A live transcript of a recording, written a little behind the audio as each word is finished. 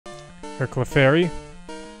Or Clefairy.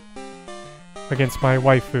 Against my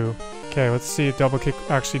waifu. Okay, let's see if double kick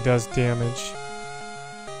actually does damage.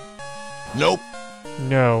 Nope.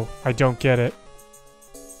 No, I don't get it.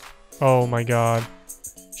 Oh my god.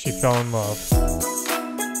 She fell in love.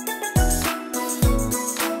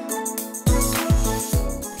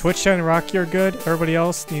 Twitch chat and Rocky are good. Everybody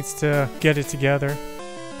else needs to get it together.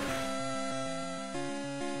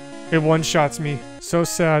 It one-shots me. So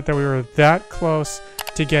sad that we were that close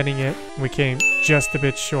to getting it. We came just a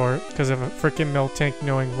bit short because of a freaking Miltank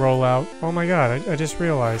knowing rollout. Oh my god, I just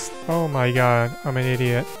realized. Oh my god, I'm an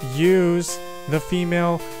idiot. Use the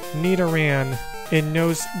female Nidoran. It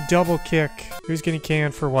knows double kick. Who's getting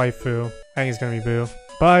canned for waifu? I think it's gonna be Boo.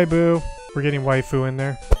 Bye, Boo. We're getting waifu in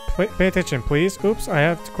there. Pay attention, please. Oops, I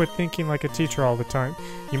have to quit thinking like a teacher all the time.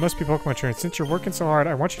 You must be Pokemon trained. Since you're working so hard,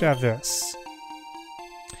 I want you to have this.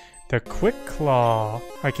 The Quick Claw.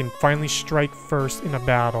 I can finally strike first in a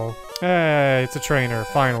battle. Hey, it's a trainer,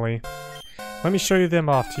 finally. Let me show you them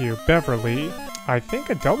off to you. Beverly. I think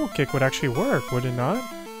a double kick would actually work, would it not?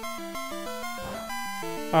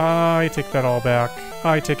 I take that all back.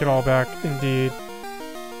 I take it all back, indeed.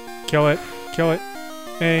 Kill it. Kill it.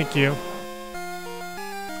 Thank you.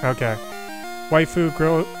 Okay. Waifu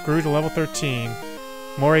grew to level 13.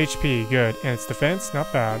 More HP, good. And its defense,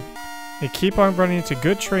 not bad. They keep on running into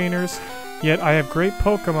good trainers, yet I have great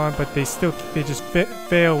Pokemon, but they just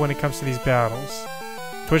fail when it comes to these battles.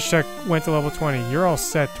 Twitch chat went to level 20. You're all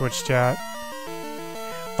set, Twitch chat.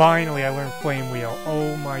 Finally, I learned Flame Wheel.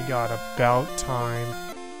 Oh my god, about time.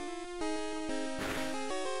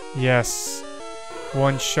 Yes.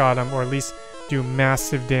 One-shot him, or at least do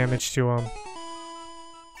massive damage to him.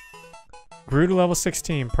 Grew to level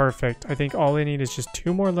 16, perfect. I think all I need is just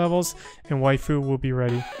 2 more levels and waifu will be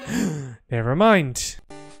ready. Never mind.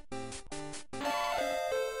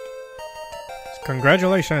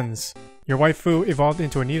 Congratulations! Your waifu evolved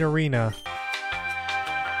into a Nidorina.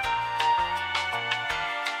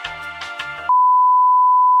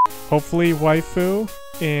 Hopefully waifu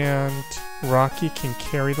and Rocky can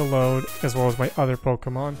carry the load as well as my other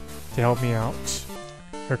Pokemon to help me out.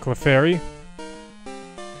 Or Clefairy.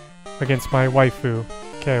 Against my waifu.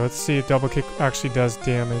 Okay, let's see if double kick actually does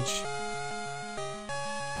damage.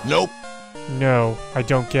 Nope. No, I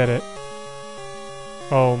don't get it.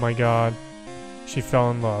 Oh my god. She fell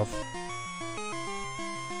in love.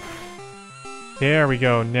 There we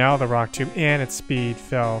go. Now the rock tomb and its speed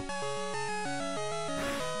fell.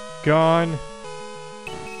 Gone.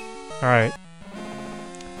 Alright.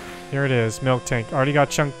 Here it is. Miltank. Already got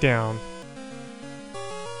chunked down.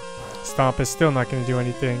 Stomp is still not going to do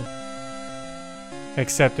anything.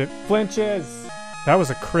 Except it flinches! That was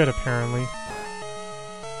a crit, apparently.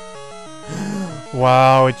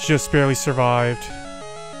 Wow, it just barely survived.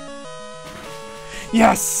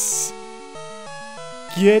 Yes!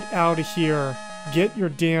 Get out of here. Get your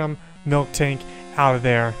damn Miltank out of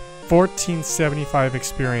there. 1475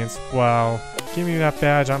 experience. Wow. Give me that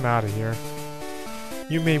badge, I'm out of here.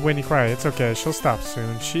 You made Whitney cry. It's okay, she'll stop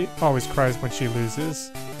soon. She always cries when she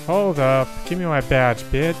loses. Hold up. Give me my badge,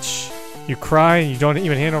 bitch. You cry and you don't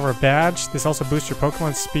even hand over a badge? This also boosts your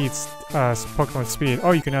Pokemon speed.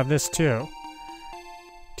 Oh, you can have this too.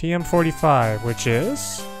 TM45, which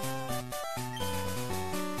is...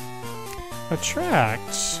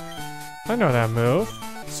 Attract. I know that move.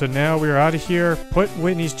 So now we're out of here. Put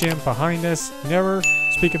Whitney's gym behind us. Never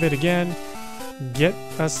speak of it again. Get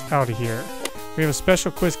us out of here. We have a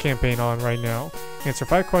special quiz campaign on right now. Answer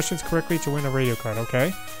 5 questions correctly to win a radio card,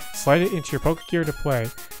 okay? Slide it into your Pokegear to play.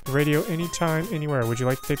 The radio anytime, anywhere. Would you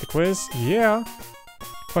like to take the quiz? Yeah.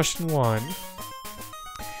 Question 1.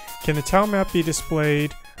 Can the town map be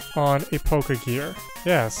displayed on a Pokegear?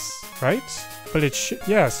 Yes, right? But it should.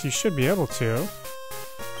 Yes, you should be able to.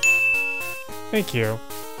 Thank you.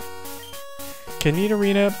 Can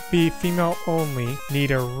Nidorina be female only?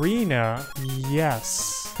 Nidorina,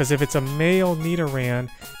 yes. Because if it's a male Nidoran,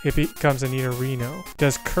 it becomes a Nidorino.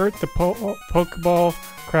 Does Kurt the Pokeball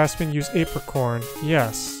Craftsman use Apricorn?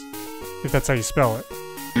 Yes. If that's how you spell it.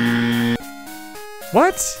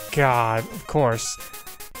 What? God, of course.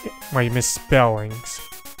 My misspellings.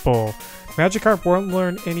 Bull. Magikarp won't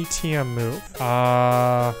learn any TM move.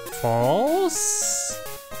 False?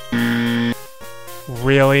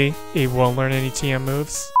 Really? It won't learn any TM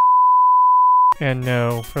moves? And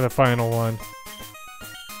no, for the final one.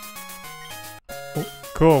 Oh,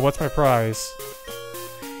 cool, what's my prize?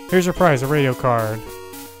 Here's your prize, a radio card.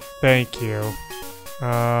 Thank you.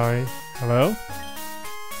 Hello?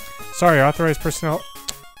 Sorry, authorized personnel.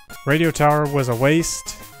 Radio tower was a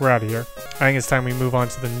waste. We're out of here. I think it's time we move on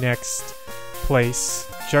to the next place.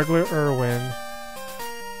 Juggler Irwin.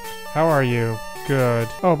 How are you? Good.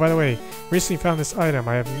 Oh, by the way, recently found this item.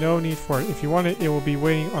 I have no need for it. If you want it, it will be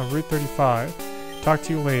waiting on Route 35. Talk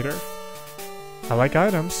to you later. I like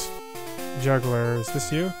items. Juggler, is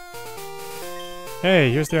this you?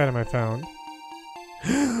 Hey, here's the item I found.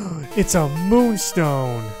 It's a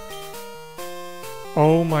moonstone!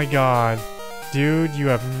 Oh my god. Dude, you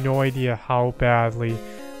have no idea how badly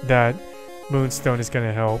that moonstone is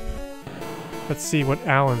gonna help. Let's see what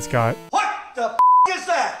Alan's got. What the f is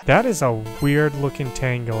that? That is a weird looking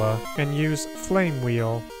Tangela. And use Flame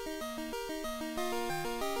Wheel.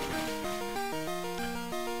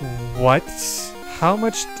 What? How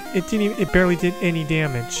much? It didn't even, it barely did any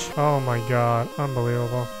damage. Oh my god,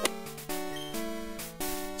 unbelievable.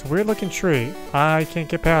 It's a weird looking tree. I can't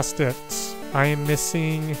get past it. I am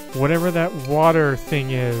missing whatever that water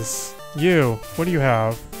thing is. You, what do you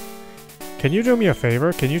have? Can you do me a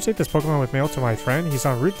favor? Can you take this Pokemon with mail to my friend? He's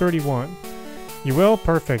on Route 31. You will?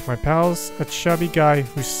 Perfect. My pal's a chubby guy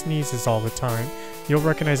who sneezes all the time. You'll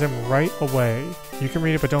recognize him right away. You can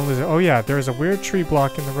read it, but don't lose it. Oh yeah, there is a weird tree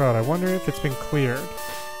blocking the road. I wonder if it's been cleared.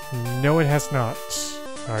 No, it has not.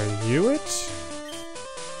 Are you it?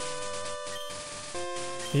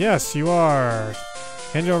 Yes, you are.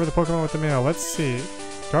 Hand you over the Pokemon with the mail. Let's see.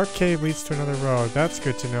 Dark Cave leads to another road. That's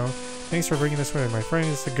good to know. Thanks for bringing this way. My friend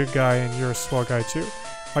is a good guy and you're a swell guy too.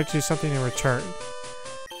 I'd like to do something in return.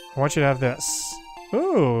 I want you to have this.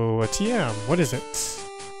 Ooh, a TM. What is it?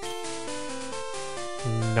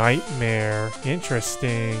 Nightmare.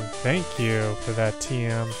 Interesting. Thank you for that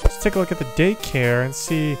TM. Let's take a look at the daycare and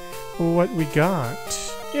see what we got.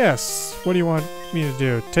 Yes. What do you want me to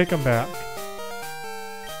do? Take them back.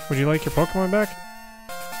 Would you like your Pokemon back?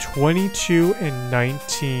 22 and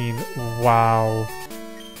 19. Wow.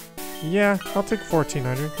 Yeah, I'll take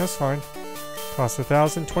 1400. That's fine. Cost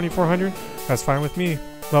 1,000. 2,400. That's fine with me.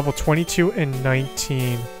 Level 22 and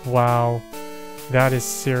 19. Wow. That is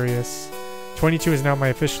serious. 22 is now my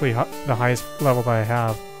officially the highest level that I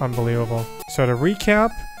have. Unbelievable. So to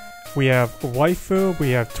recap, we have Waifu,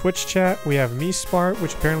 we have Twitch Chat, we have MeSmart,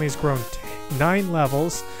 which apparently has grown 9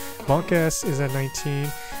 levels. Monk S is at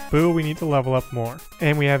 19. Boo, we need to level up more.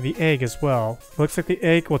 And we have the egg as well. Looks like the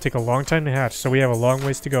egg will take a long time to hatch, so we have a long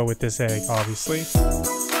ways to go with this egg, obviously.